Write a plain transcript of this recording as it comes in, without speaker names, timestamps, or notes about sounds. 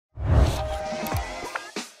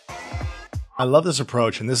I love this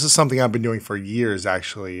approach, and this is something I've been doing for years,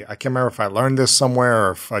 actually. I can't remember if I learned this somewhere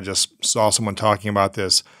or if I just saw someone talking about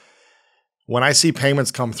this. When I see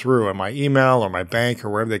payments come through in my email or my bank or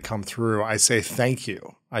wherever they come through, I say thank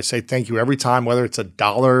you. I say thank you every time, whether it's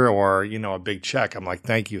 $1 or, a big check. I'm like,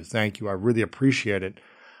 thank you, thank you. I really appreciate it.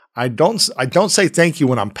 I don't say thank you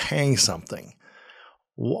when I'm paying something.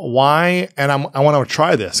 Why? And I want to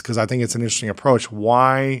try this because I think it's an interesting approach.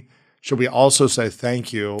 Why should we also say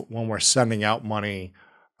thank you when we're sending out money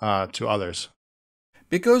to others?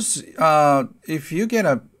 Because if you get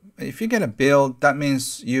a bill, that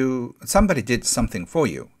means somebody did something for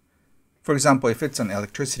you. For example, if it's an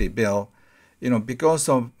electricity bill, because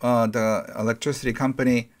of the electricity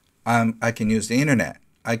company, I can use the internet.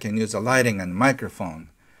 I can use the lighting and microphone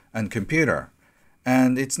and computer.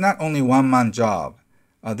 And it's not only one-man job.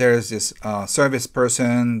 There's this service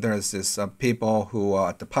person, there's this people who are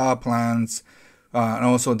at the power plants, and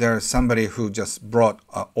also there's somebody who just brought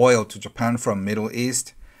oil to Japan from Middle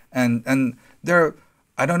East. And there are,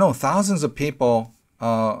 I don't know, thousands of people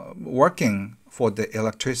working for the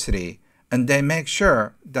electricity, and they make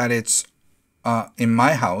sure that it's in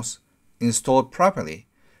my house installed properly.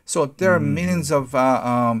 So there are millions of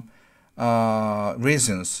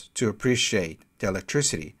reasons to appreciate the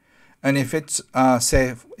electricity. And if it's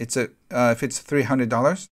say if it's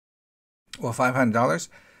 $300 or $500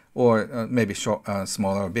 or maybe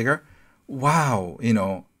smaller or bigger, wow,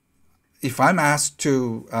 if I'm asked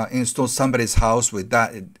to install somebody's house with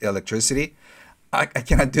that electricity, I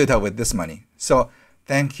cannot do that with this money. So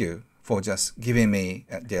thank you for just giving me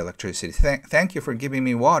the electricity. Thank you for giving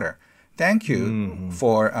me water. Thank you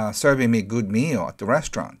for serving me a good meal at the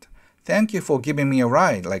restaurant. Thank you for giving me a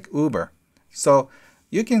ride like Uber. So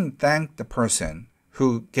you can thank the person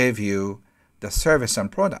who gave you the service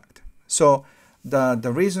and product. So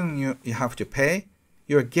the reason you have to pay,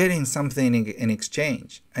 you're getting something in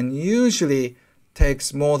exchange. And usually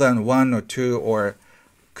takes more than one or two or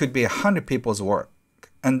could be 100 people's work.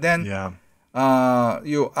 And then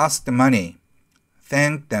you ask the money,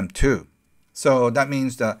 thank them too. So that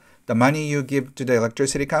means the money you give to the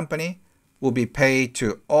electricity company will be paid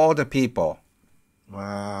to all the people.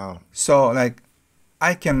 Wow. So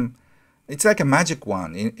it's like a magic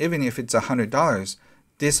wand. Even if it's $100,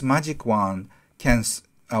 this magic wand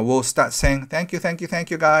will start saying, thank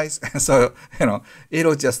you, guys. So,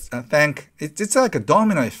 it'll just thank. It's like a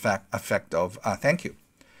domino effect of thank you.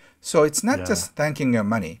 So it's not just thanking your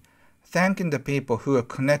money, thanking the people who are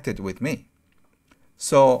connected with me.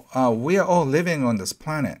 So we are all living on this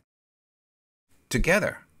planet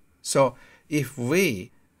together. So if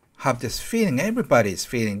we have this feeling, everybody's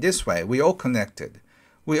feeling this way, we all connected.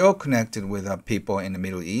 We all connected with people in the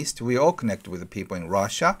Middle East. We all connected with the people in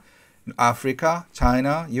Russia, Africa,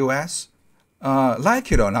 China, US.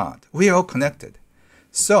 Like it or not, we all connected.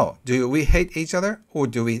 So do we hate each other or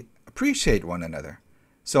do we appreciate one another?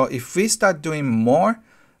 So if we start doing more,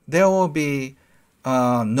 there will be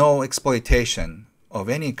no exploitation of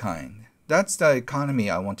any kind. That's the economy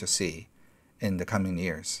I want to see in the coming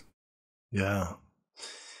years. Yeah.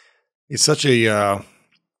 It's such a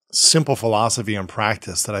simple philosophy and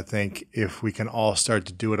practice that I think if we can all start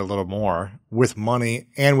to do it a little more with money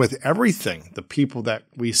and with everything, the people that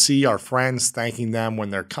we see, our friends, thanking them when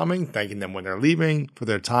they're coming, thanking them when they're leaving for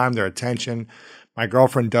their time, their attention. My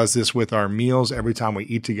girlfriend does this with our meals every time we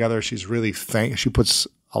eat together. She puts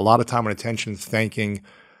a lot of time and attention thanking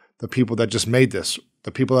the people that just made this,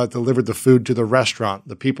 the people that delivered the food to the restaurant,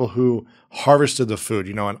 the people who harvested the food,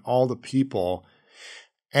 and all the people.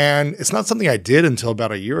 And it's not something I did until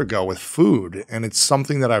about a year ago with food. And it's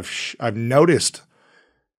something that I've noticed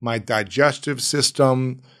my digestive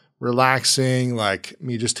system relaxing, like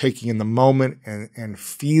me just taking in the moment and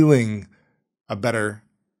feeling a better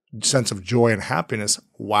sense of joy and happiness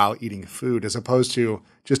while eating food, as opposed to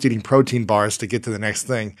just eating protein bars to get to the next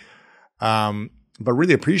thing. But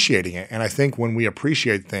really appreciating it. And I think when we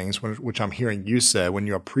appreciate things, which I'm hearing you say, when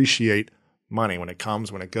you appreciate money, when it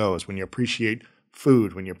comes, when it goes, when you appreciate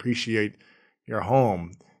food, when you appreciate your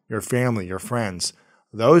home, your family, your friends,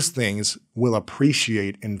 those things will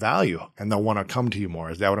appreciate in value and they'll want to come to you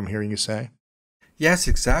more. Is that what I'm hearing you say? Yes,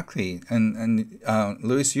 exactly. And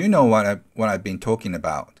Louis, you know what I've been talking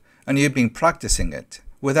about, and you've been practicing it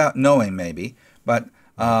without knowing maybe, but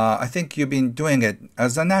I think you've been doing it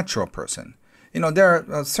as a natural person. There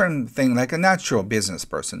are certain things like a natural business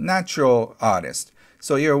person, natural artist.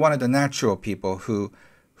 So you're one of the natural people who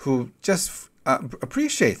just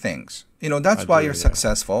appreciate things. That's why you're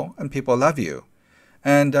successful and people love you.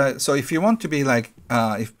 And so if you want to be like,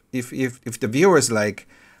 if the viewers like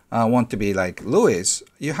want to be like Louis,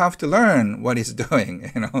 you have to learn what he's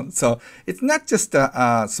doing. So it's not just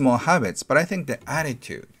small habits, but I think the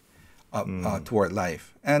attitude toward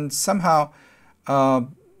life. And somehow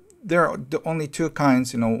there are the only two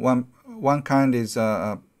kinds. One kind is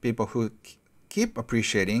people who keep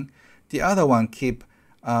appreciating. The other one keep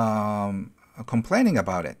complaining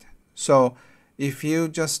about it. So if you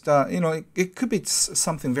just, it could be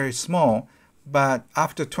something very small, but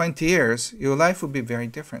after 20 years, your life will be very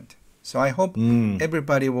different. So I hope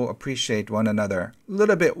everybody will appreciate one another a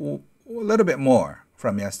little bit more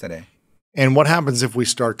from yesterday. And what happens if we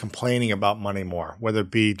start complaining about money more, whether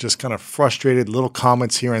it be just kind of frustrated little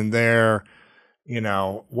comments here and there?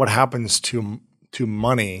 What happens to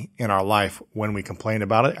money in our life when we complain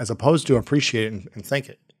about it, as opposed to appreciate it and thank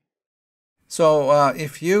it? So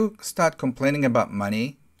if you start complaining about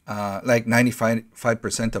money, like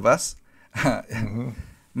 95% of us,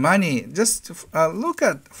 money, just look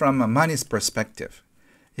at from money's perspective.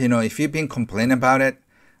 If you've been complaining about it,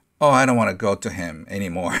 I don't want to go to him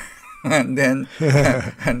anymore. And then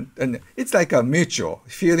and it's like a mutual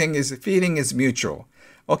feeling is mutual.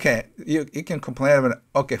 Okay, you can complain about it.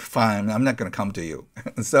 Okay, fine, I'm not going to come to you.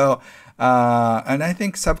 So and I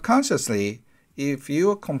think subconsciously, if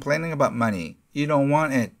you're complaining about money, you don't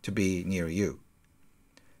want it to be near you.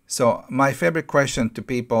 So my favorite question to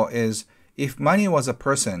people is, if money was a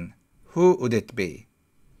person, who would it be?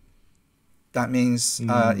 That means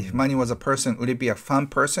if money was a person, would it be a fun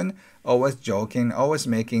person, always joking, always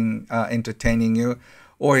entertaining you?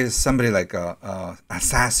 Or is somebody like a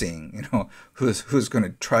assassin, who's going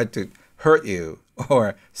to try to hurt you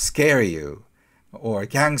or scare you, or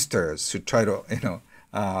gangsters who try to,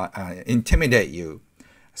 intimidate you?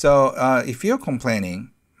 So if you're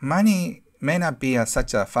complaining, money may not be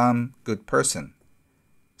such a fun, good person.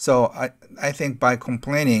 So I think by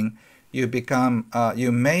complaining, you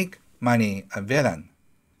make money a villain,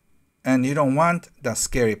 and you don't want the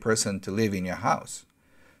scary person to live in your house.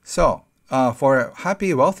 So for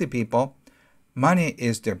happy, wealthy people, money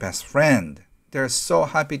is their best friend. They're so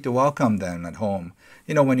happy to welcome them at home.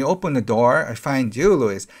 When you open the door, I find you,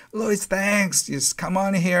 Louis. Louis, thanks. Just come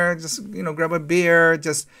on here. Just, grab a beer.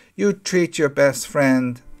 Just, you treat your best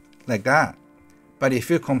friend like that. But if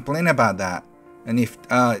you complain about that, and if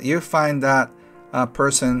you find that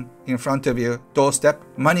person in front of you, doorstep,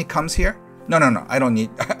 money comes here. No, I don't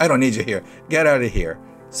need you here. Get out of here.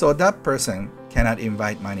 So that person cannot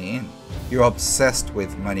invite money in. You're obsessed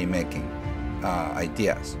with money making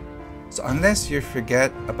ideas. So unless you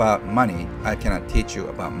forget about money, I cannot teach you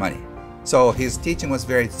about money. So his teaching was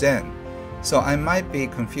very zen. So I might be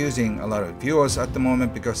confusing a lot of viewers at the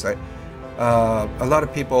moment, because a lot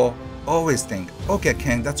of people always think, okay,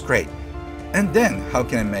 Ken, that's great. And then how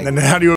can I make? And how do you